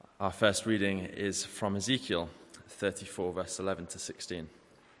Our first reading is from Ezekiel 34, verse 11 to 16.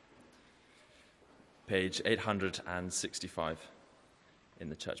 Page 865 in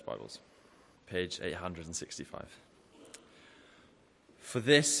the Church Bibles. Page 865. For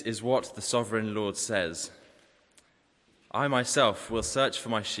this is what the sovereign Lord says: I myself will search for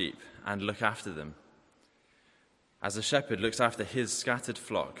my sheep and look after them. As a shepherd looks after his scattered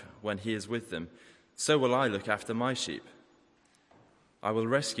flock when he is with them, so will I look after my sheep. I will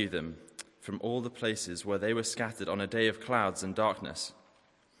rescue them from all the places where they were scattered on a day of clouds and darkness.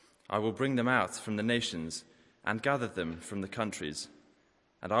 I will bring them out from the nations and gather them from the countries,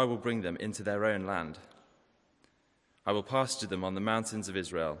 and I will bring them into their own land. I will pasture them on the mountains of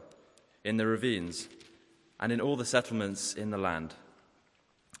Israel, in the ravines, and in all the settlements in the land.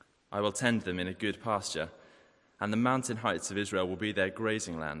 I will tend them in a good pasture, and the mountain heights of Israel will be their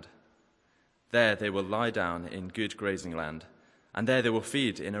grazing land. There they will lie down in good grazing land, and there they will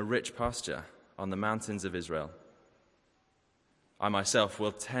feed in a rich pasture on the mountains of Israel. I myself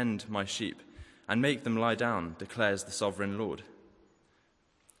will tend my sheep and make them lie down, declares the sovereign Lord.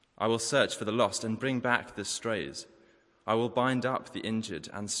 I will search for the lost and bring back the strays. I will bind up the injured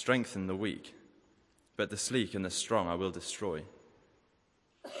and strengthen the weak, but the sleek and the strong I will destroy.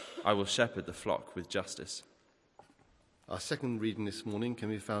 I will shepherd the flock with justice. Our second reading this morning can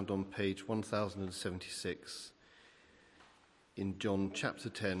be found on page 1076 in John chapter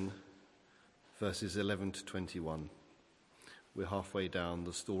 10, verses 11 to 21. We're halfway down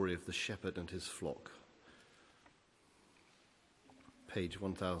the story of the shepherd and his flock. Page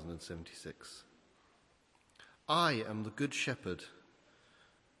 1076. I am the good shepherd.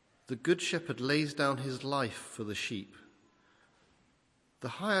 The good shepherd lays down his life for the sheep. The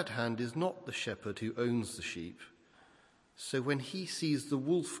hired hand is not the shepherd who owns the sheep. So when he sees the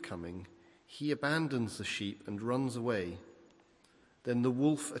wolf coming, he abandons the sheep and runs away. Then the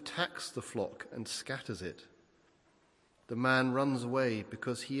wolf attacks the flock and scatters it. The man runs away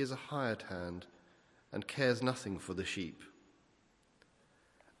because he is a hired hand and cares nothing for the sheep.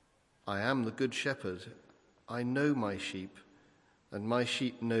 I am the good shepherd. I know my sheep, and my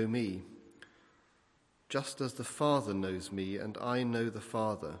sheep know me, just as the Father knows me, and I know the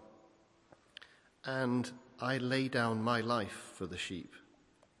Father. And I lay down my life for the sheep.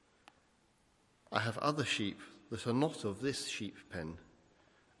 I have other sheep that are not of this sheep pen.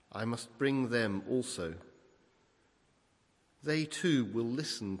 I must bring them also. They too will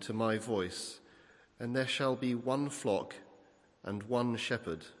listen to my voice, and there shall be one flock and one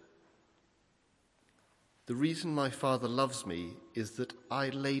shepherd. The reason my Father loves me is that I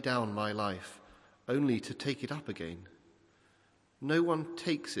lay down my life only to take it up again. No one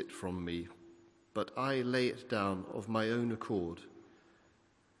takes it from me, but I lay it down of my own accord.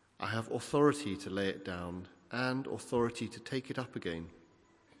 I have authority to lay it down and authority to take it up again.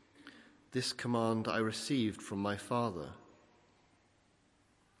 This command I received from my Father.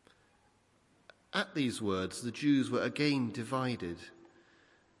 At these words, the Jews were again divided.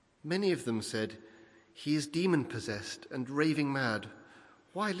 Many of them said, "He is demon-possessed and raving mad.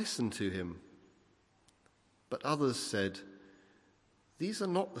 Why listen to him?" But others said, "These are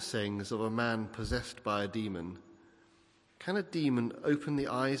not the sayings of a man possessed by a demon. Can a demon open the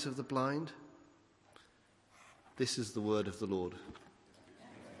eyes of the blind?" This is the word of the Lord.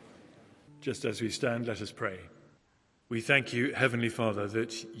 Just as we stand, let us pray. We thank you, Heavenly Father,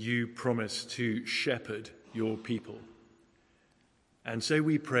 that you promise to shepherd your people. And so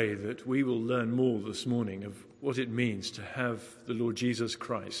we pray that we will learn more this morning of what it means to have the Lord Jesus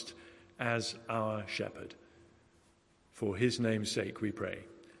Christ as our shepherd. For his name's sake we pray.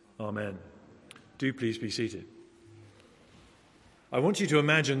 Amen. Do please be seated. I want you to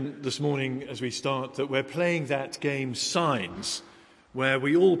imagine this morning as we start that we're playing that game Signs, where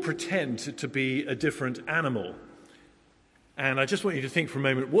we all pretend to be a different animal. And I just want you to think for a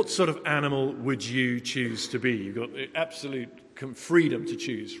moment, what sort of animal would you choose to be? You've got absolute freedom to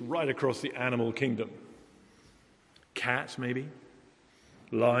choose right across the animal kingdom. Cat, maybe?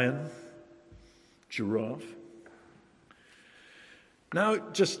 Lion? Giraffe? Now,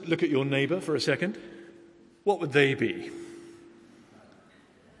 just look at your neighbour for a second. What would they be?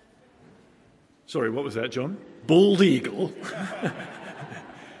 Sorry, what was that, John? Bald eagle?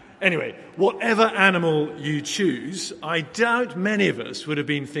 Anyway, whatever animal you choose, I doubt many of us would have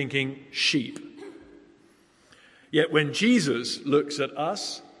been thinking sheep. Yet when Jesus looks at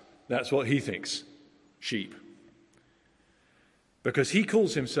us, that's what he thinks, sheep. Because he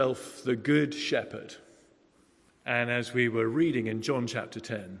calls himself the Good Shepherd. And as we were reading in John chapter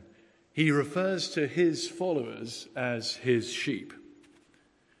 10, he refers to his followers as his sheep.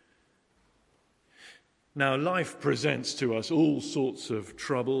 Now, life presents to us all sorts of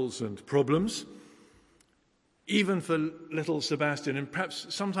troubles and problems, even for little Sebastian, and perhaps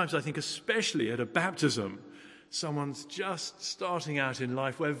sometimes I think especially at a baptism. Someone's just starting out in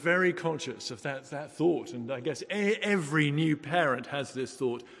life. We're very conscious of that thought, and I guess every new parent has this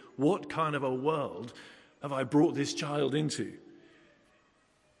thought: what kind of a world have I brought this child into?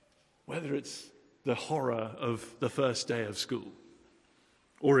 Whether it's the horror of the first day of school,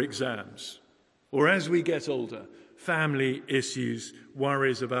 or exams, or as we get older, family issues,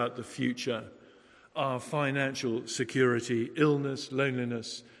 worries about the future, our financial security, illness,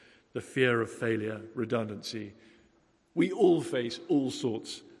 loneliness, the fear of failure, redundancy. We all face all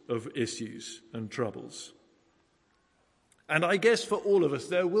sorts of issues and troubles. And I guess for all of us,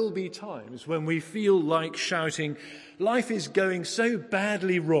 there will be times when we feel like shouting, life is going so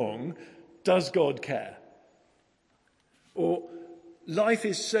badly wrong, does God care? Or life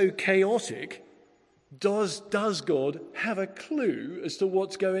is so chaotic, does God have a clue as to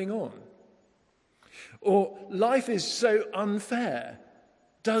what's going on? Or life is so unfair,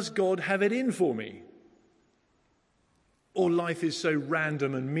 does God have it in for me? Or life is so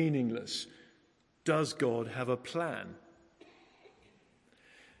random and meaningless, does God have a plan?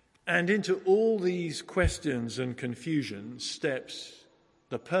 And into all these questions and confusion steps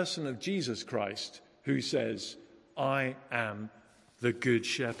the person of Jesus Christ, who says, I am the Good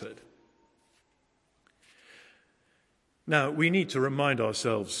Shepherd. Now, we need to remind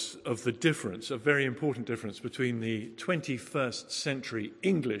ourselves of the difference, a very important difference, between the 21st century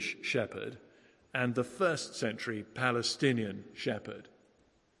English shepherd and the 1st century Palestinian shepherd.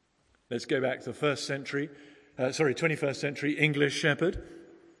 Let's go back to the 21st century English shepherd.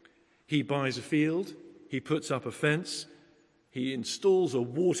 He buys a field, he puts up a fence, he installs a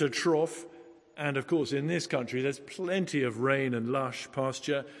water trough, and of course in this country there's plenty of rain and lush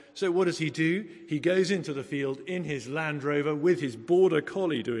pasture. So what does he do? He goes into the field in his Land Rover with his border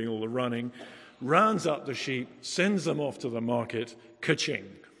collie doing all the running, rounds up the sheep, sends them off to the market, ka-ching,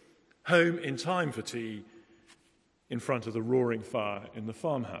 home in time for tea in front of the roaring fire in the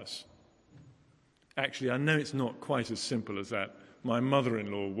farmhouse. Actually, I know it's not quite as simple as that. My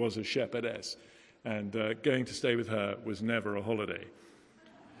mother-in-law was a shepherdess, and going to stay with her was never a holiday.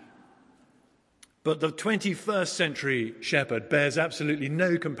 But the 21st century shepherd bears absolutely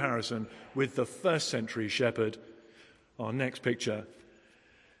no comparison with the 1st century shepherd, our next picture,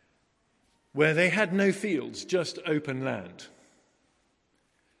 where they had no fields, just open land.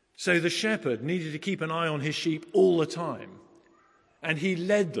 So the shepherd needed to keep an eye on his sheep all the time, and he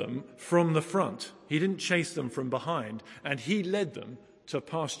led them from the front. He didn't chase them from behind, and he led them to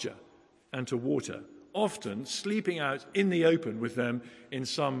pasture and to water, often sleeping out in the open with them in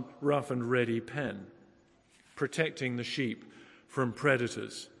some rough and ready pen, protecting the sheep from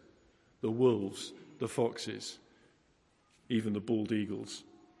predators, the wolves, the foxes, even the bald eagles.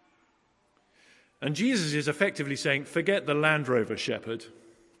 And Jesus is effectively saying, forget the Land Rover shepherd.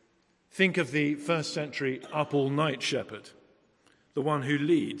 Think of the 1st century up-all-night shepherd, the one who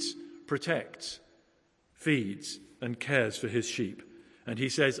leads, protects, feeds, and cares for his sheep. And he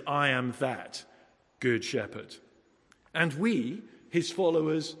says, I am that Good Shepherd. And we, his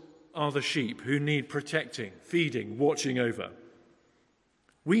followers, are the sheep who need protecting, feeding, watching over.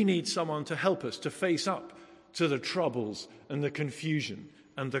 We need someone to help us to face up to the troubles and the confusion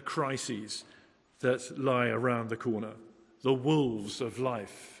and the crises that lie around the corner, the wolves of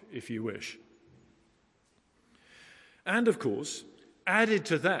life, if you wish. And of course, added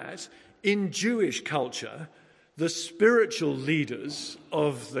to that, in Jewish culture, the spiritual leaders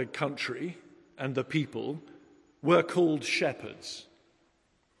of the country and the people were called shepherds.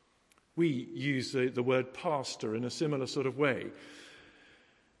 We use the word pastor in a similar sort of way.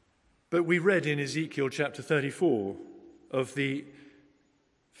 But we read in Ezekiel chapter 34 of the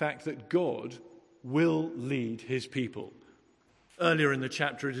fact that God will lead his people. Earlier in the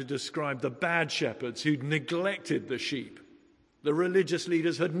chapter, it had described the bad shepherds who'd neglected the sheep. The religious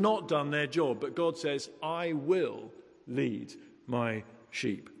leaders had not done their job, but God says, I will lead my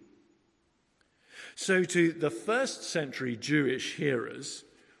sheep. So to the 1st century Jewish hearers,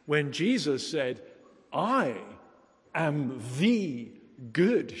 when Jesus said, I am the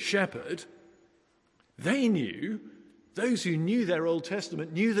Good Shepherd, they knew, those who knew their Old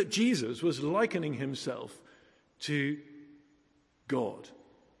Testament, knew that Jesus was likening himself to God.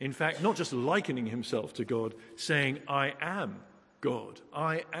 In fact, not just likening himself to God, saying, I am God.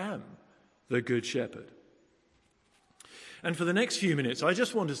 I am the Good Shepherd. And for the next few minutes, I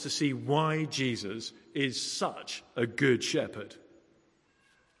just want us to see why Jesus is such a good shepherd.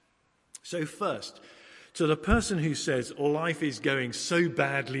 So first, to the person who says life is going so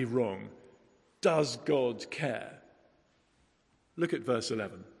badly wrong, Does God care? Look at verse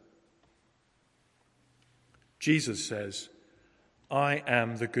 11. Jesus says, I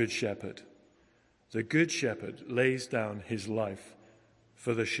am the good shepherd. The good shepherd lays down his life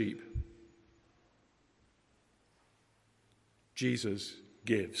for the sheep. Jesus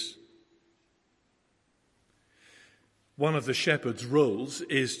gives. One of the shepherd's roles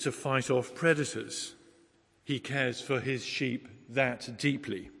is to fight off predators. He cares for his sheep that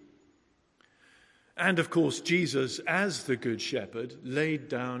deeply. And of course, Jesus, as the good shepherd, laid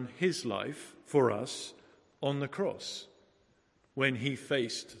down his life for us on the cross when he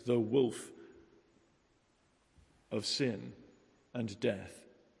faced the wolf of sin and death.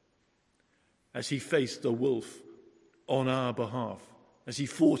 As he faced the wolf on our behalf, as he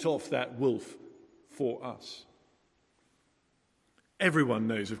fought off that wolf for us. Everyone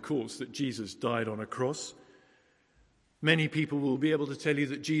knows, of course, that Jesus died on a cross. Many people will be able to tell you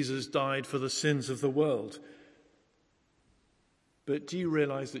that Jesus died for the sins of the world. But do you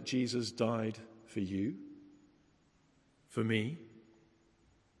realize that Jesus died for you? For me?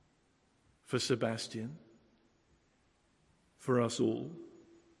 For Sebastian? For us all?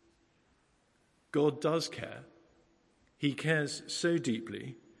 God does care. He cares so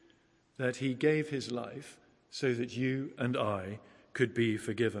deeply that he gave his life so that you and I could be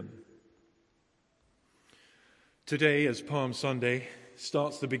forgiven. Today, as Palm Sunday,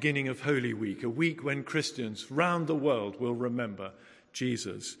 starts the beginning of Holy Week, a week when Christians round the world will remember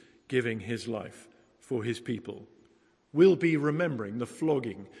Jesus giving his life for his people. We'll be remembering the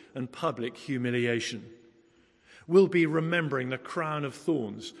flogging and public humiliation. We'll be remembering the crown of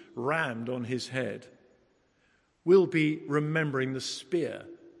thorns rammed on his head. We'll be remembering the spear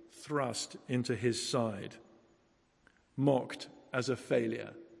thrust into his side, mocked as a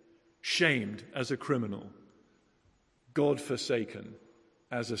failure, shamed as a criminal, God-forsaken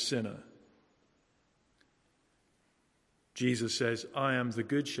as a sinner. Jesus says, I am the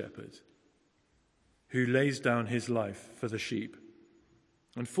good shepherd who lays down his life for the sheep.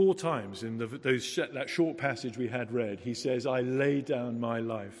 And 4 times in that short passage we had read, he says, I lay down my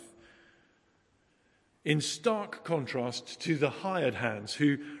life. In stark contrast to the hired hands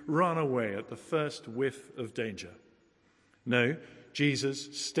who run away at the first whiff of danger. No,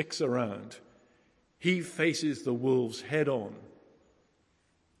 Jesus sticks around. He faces the wolves head on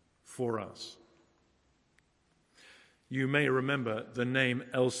for us. You may remember the name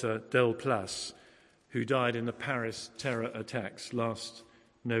Elsa Del Plas, who died in the Paris terror attacks last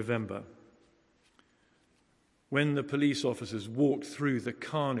November. When the police officers walked through the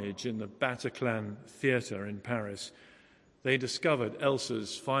carnage in the Bataclan theatre in Paris, they discovered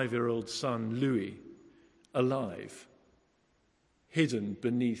Elsa's 5-year-old son, Louis, alive, hidden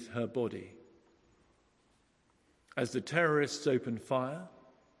beneath her body. As the terrorists opened fire,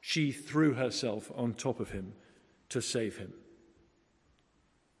 she threw herself on top of him to save him.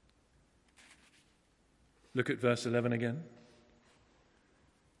 Look at verse 11 again.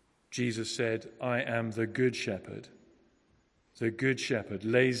 Jesus said, I am the good shepherd. The good shepherd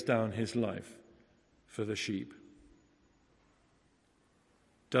lays down his life for the sheep.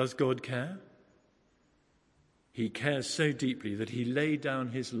 Does God care? He cares so deeply that he laid down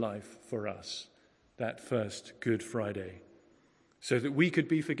his life for us that first Good Friday, so that we could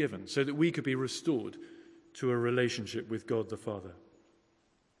be forgiven, so that we could be restored to a relationship with God the Father.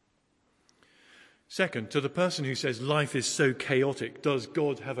 Second, to the person who says life is so chaotic, does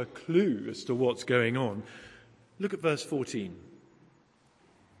God have a clue as to what's going on? Look at verse 14.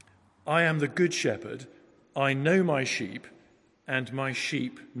 I am the good shepherd. I know my sheep, and my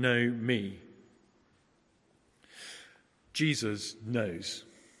sheep know me. Jesus knows.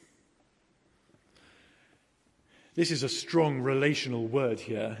 This is a strong relational word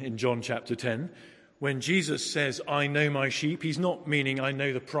here in John chapter 10. When Jesus says, I know my sheep, he's not meaning I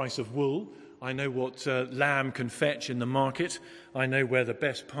know the price of wool. I know what lamb can fetch in the market. I know where the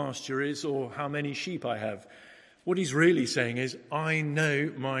best pasture is or how many sheep I have. What he's really saying is, I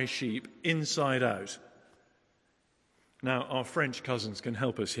know my sheep inside out. Now, our French cousins can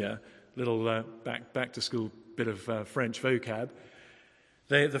help us here. Little back to school bit of French vocab.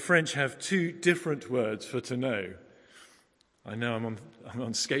 The French have 2 different words for to know. I know I'm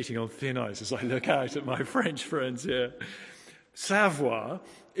on skating on thin ice as I look out at my French friends here. Savoir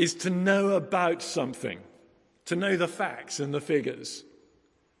is to know about something, to know the facts and the figures.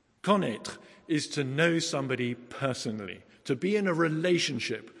 Connaître is to know somebody personally, to be in a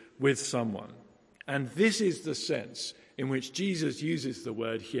relationship with someone. And this is the sense in which Jesus uses the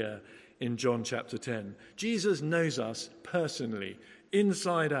word here in John chapter 10. Jesus knows us personally,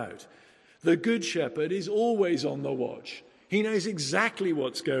 inside out. The Good Shepherd is always on the watch. He knows exactly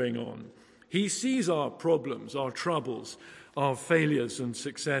what's going on. He sees our problems, our troubles, our failures and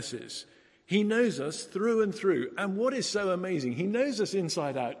successes. He knows us through and through. And what is so amazing, he knows us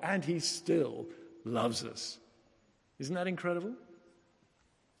inside out, and he still loves us. Isn't that incredible?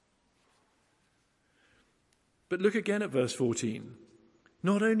 But look again at verse 14.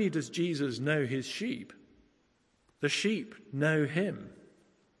 Not only does Jesus know his sheep, the sheep know him.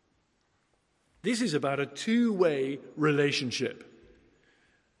 This is about a two-way relationship.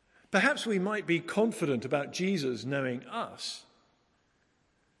 Perhaps we might be confident about Jesus knowing us,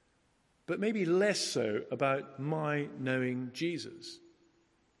 but maybe less so about my knowing Jesus.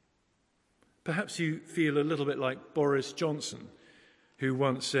 Perhaps you feel a little bit like Boris Johnson, who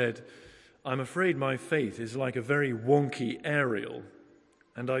once said, "I'm afraid my faith is like a very wonky aerial,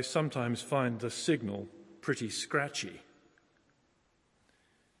 and I sometimes find the signal pretty scratchy."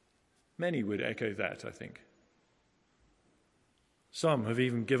 Many would echo that, I think. Some have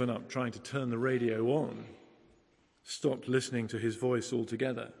even given up trying to turn the radio on, stopped listening to his voice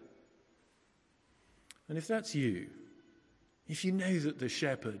altogether. And if that's you, if you know that the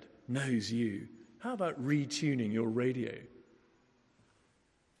shepherd knows you, how about retuning your radio?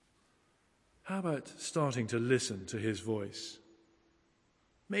 How about starting to listen to his voice?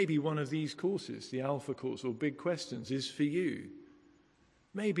 Maybe one of these courses, the Alpha course or Big Questions, is for you.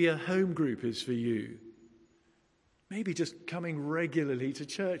 Maybe a home group is for you. Maybe just coming regularly to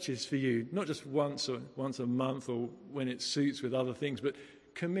church is for you, not just once a month or when it suits with other things, but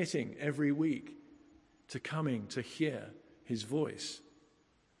committing every week to coming to hear his voice.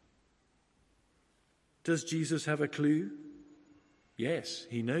 Does Jesus have a clue? Yes,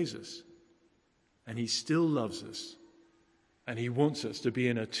 he knows us, and he still loves us, and he wants us to be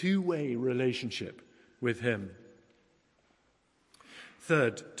in a two-way relationship with him.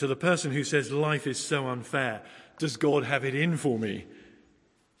 Third, to the person who says life is so unfair, does God have it in for me?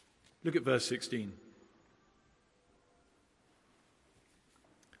 Look at verse 16.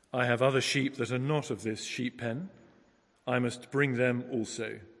 I have other sheep that are not of this sheep pen. I must bring them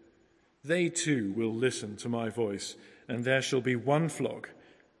also. They too will listen to my voice, and there shall be one flock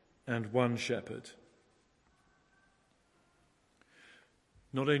and one shepherd.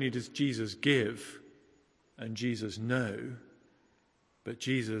 Not only does Jesus give and Jesus know, but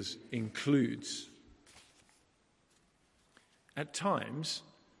Jesus includes. At times,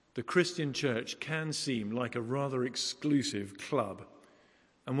 the Christian church can seem like a rather exclusive club.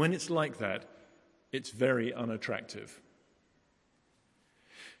 And when it's like that, it's very unattractive.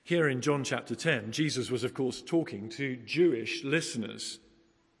 Here in John chapter 10, Jesus was, of course, talking to Jewish listeners.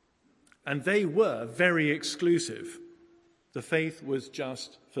 And they were very exclusive. The faith was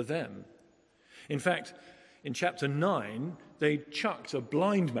just for them. In fact, in chapter 9, they chucked a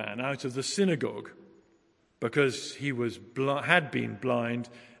blind man out of the synagogue because he had been blind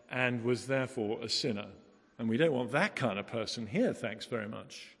and was therefore a sinner. And we don't want that kind of person here, thanks very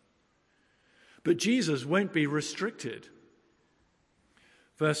much. But Jesus won't be restricted.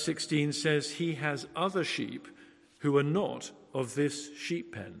 Verse 16 says he has other sheep who are not of this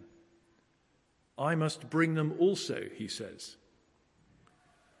sheep pen. I must bring them also, he says.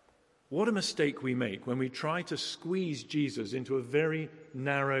 What a mistake we make when we try to squeeze Jesus into a very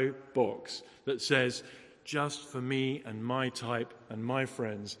narrow box that says, just for me and my type and my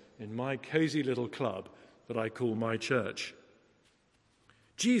friends in my cozy little club that I call my church.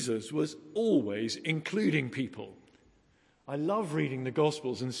 Jesus was always including people. I love reading the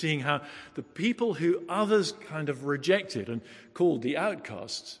Gospels and seeing how the people who others kind of rejected and called the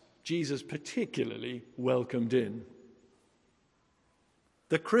outcasts, Jesus particularly welcomed in.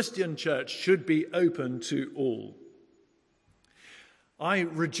 The Christian church should be open to all. I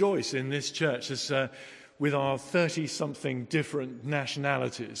rejoice in this church as with our 30-something different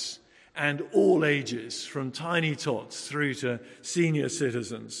nationalities and all ages, from tiny tots through to senior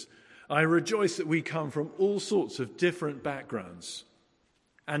citizens. I rejoice that we come from all sorts of different backgrounds,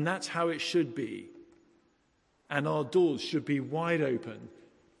 and that's how it should be. And our doors should be wide open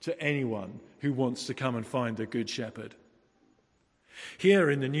to anyone who wants to come and find the Good Shepherd.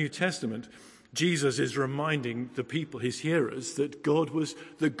 Here in the New Testament, Jesus is reminding the people, his hearers, that God was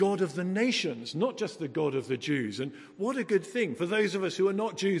the God of the nations, not just the God of the Jews. And what a good thing for those of us who are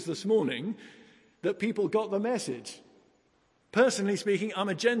not Jews this morning, that people got the message. Personally speaking, I'm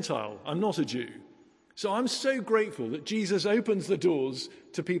a Gentile. I'm not a Jew. So I'm so grateful that Jesus opens the doors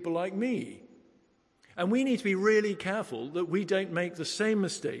to people like me. And we need to be really careful that we don't make the same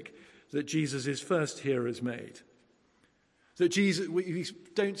mistake that Jesus' first hearers made. That we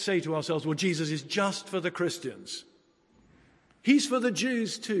don't say to ourselves, well, Jesus is just for the Christians. He's for the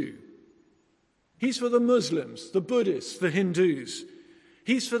Jews too. He's for the Muslims, the Buddhists, the Hindus.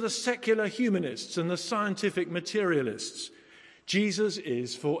 He's for the secular humanists and the scientific materialists. Jesus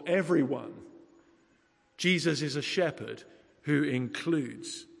is for everyone. Jesus is a shepherd who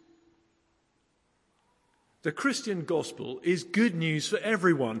includes. The Christian gospel is good news for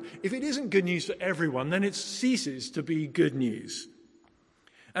everyone. If it isn't good news for everyone, then it ceases to be good news.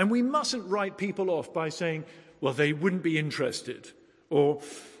 And we mustn't write people off by saying, well, they wouldn't be interested, or,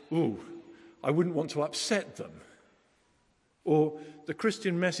 I wouldn't want to upset them, or the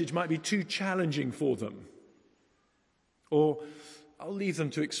Christian message might be too challenging for them, or I'll leave them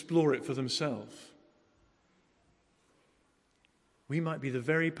to explore it for themselves. We might be the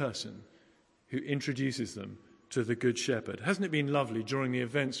very person who introduces them to the Good Shepherd. Hasn't it been lovely during the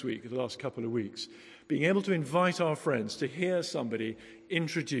events week, the last couple of weeks, being able to invite our friends to hear somebody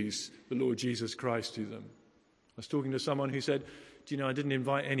introduce the Lord Jesus Christ to them? I was talking to someone who said, do you know, I didn't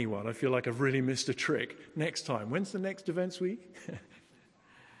invite anyone. I feel like I've really missed a trick. Next time. When's the next events week?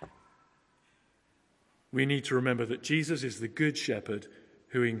 We need to remember that Jesus is the Good Shepherd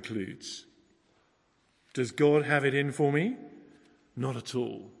who includes. Does God have it in for me? Not at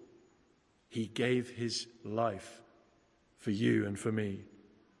all. He gave his life for you and for me.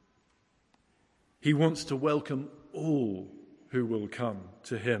 He wants to welcome all who will come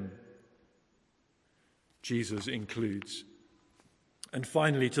to him. Jesus includes. And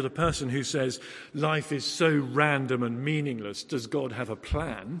finally, to the person who says, life is so random and meaningless, does God have a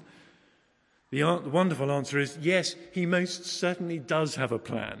plan? The wonderful answer is, yes, he most certainly does have a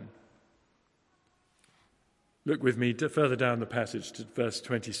plan. Look with me further down the passage to verse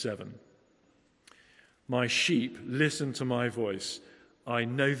 27. My sheep listen to my voice. I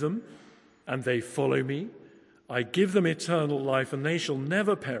know them, and they follow me. I give them eternal life, and they shall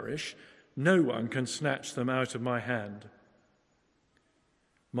never perish. No one can snatch them out of my hand.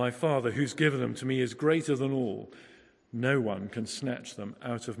 My Father, who's given them to me, is greater than all. No one can snatch them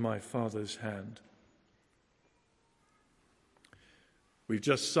out of my Father's hand. We've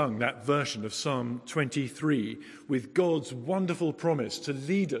just sung that version of Psalm 23 with God's wonderful promise to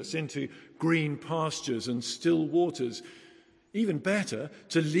lead us into green pastures and still waters. Even better,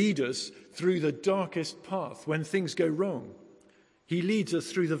 to lead us through the darkest path when things go wrong. He leads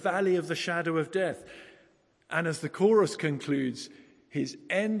us through the valley of the shadow of death. And as the chorus concludes, his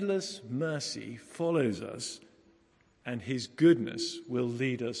endless mercy follows us, and his goodness will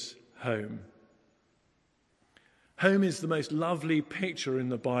lead us home. Home is the most lovely picture in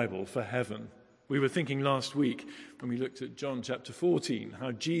the Bible for heaven. We were thinking last week when we looked at John chapter 14,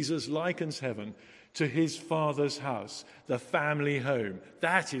 how Jesus likens heaven to his Father's house, the family home.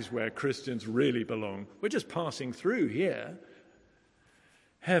 That is where Christians really belong. We're just passing through here.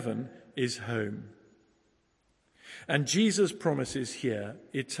 Heaven is home. And Jesus promises here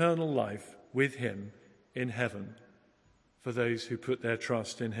eternal life with him in heaven for those who put their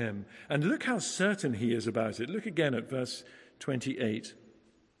trust in him. And look how certain he is about it. Look again at verse 28.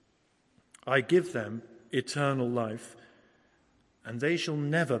 I give them eternal life, and they shall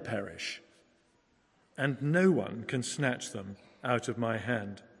never perish, and no one can snatch them out of my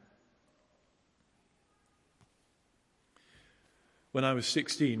hand. When I was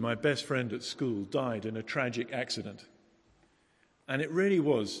 16, my best friend at school died in a tragic accident. And it really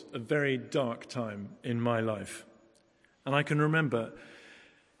was a very dark time in my life. And I can remember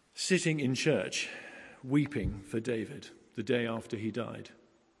sitting in church, weeping for David the day after he died.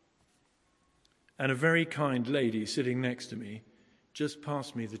 And a very kind lady sitting next to me just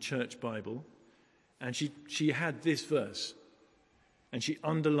passed me the church Bible, and she had this verse, and she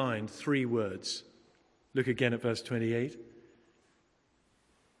underlined 3 words. Look again at verse 28.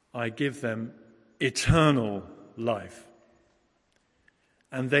 I give them eternal life,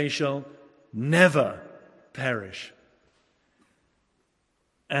 and they shall never perish,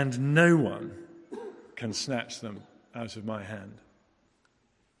 and no one can snatch them out of my hand.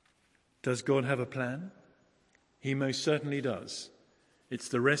 Does God have a plan? He most certainly does. It's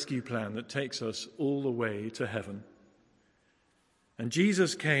the rescue plan that takes us all the way to heaven. And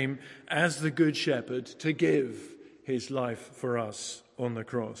Jesus came as the Good Shepherd to give his life for us on the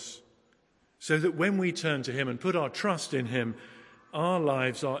cross, so that when we turn to him and put our trust in him, our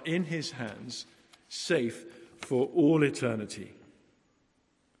lives are in his hands, safe for all eternity.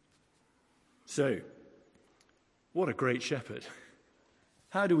 So, what a great shepherd.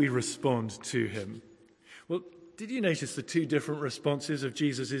 How do we respond to him? Well, did you notice the 2 different responses of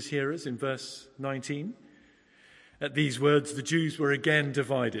Jesus' hearers in verse 19? At these words, the Jews were again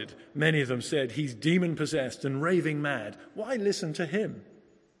divided. Many of them said, he's demon-possessed and raving mad. Why listen to him?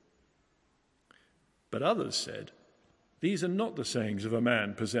 But others said, these are not the sayings of a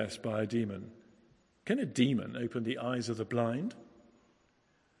man possessed by a demon. Can a demon open the eyes of the blind?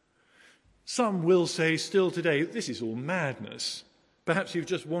 Some will say still today, this is all madness. Perhaps you've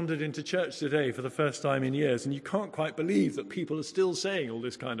just wandered into church today for the first time in years and you can't quite believe that people are still saying all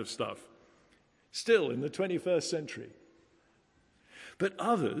this kind of stuff. Still in the 21st century. But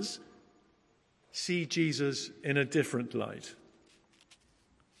others see Jesus in a different light.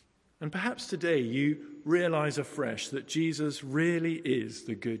 And perhaps today you realize afresh that Jesus really is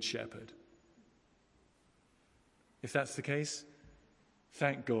the Good Shepherd. If that's the case,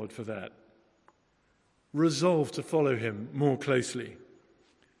 thank God for that. Resolve to follow him more closely.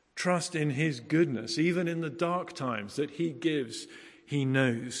 Trust in his goodness, even in the dark times that he gives, he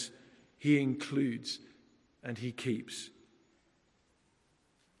knows, he includes, and he keeps.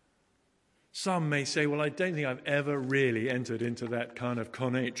 Some may say, well, I don't think I've ever really entered into that kind of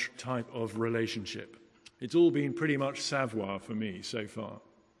connaître type of relationship. It's all been pretty much savoir for me so far.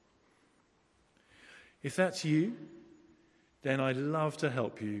 If that's you, then I'd love to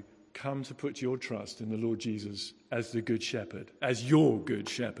help you come to put your trust in the Lord Jesus as the Good Shepherd, as your Good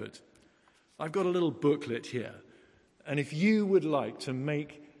Shepherd. I've got a little booklet here, and if you would like to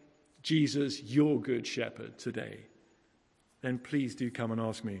make Jesus your Good Shepherd today, then please do come and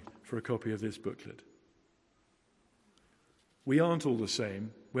ask me for a copy of this booklet. We aren't all the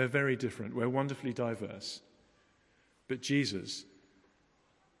same. We're very different. We're wonderfully diverse. But Jesus,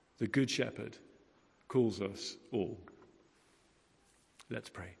 the Good Shepherd, calls us all. Let's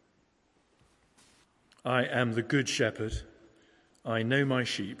pray. I am the Good Shepherd. I know my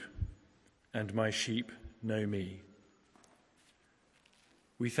sheep, and my sheep know me.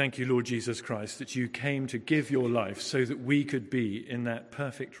 We thank you, Lord Jesus Christ, that you came to give your life so that we could be in that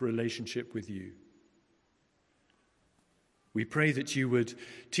perfect relationship with you. We pray that you would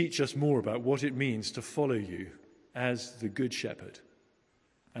teach us more about what it means to follow you as the Good Shepherd,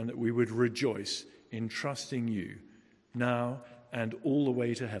 and that we would rejoice in trusting you now and all the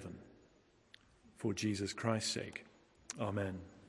way to heaven. For Jesus Christ's sake. Amen.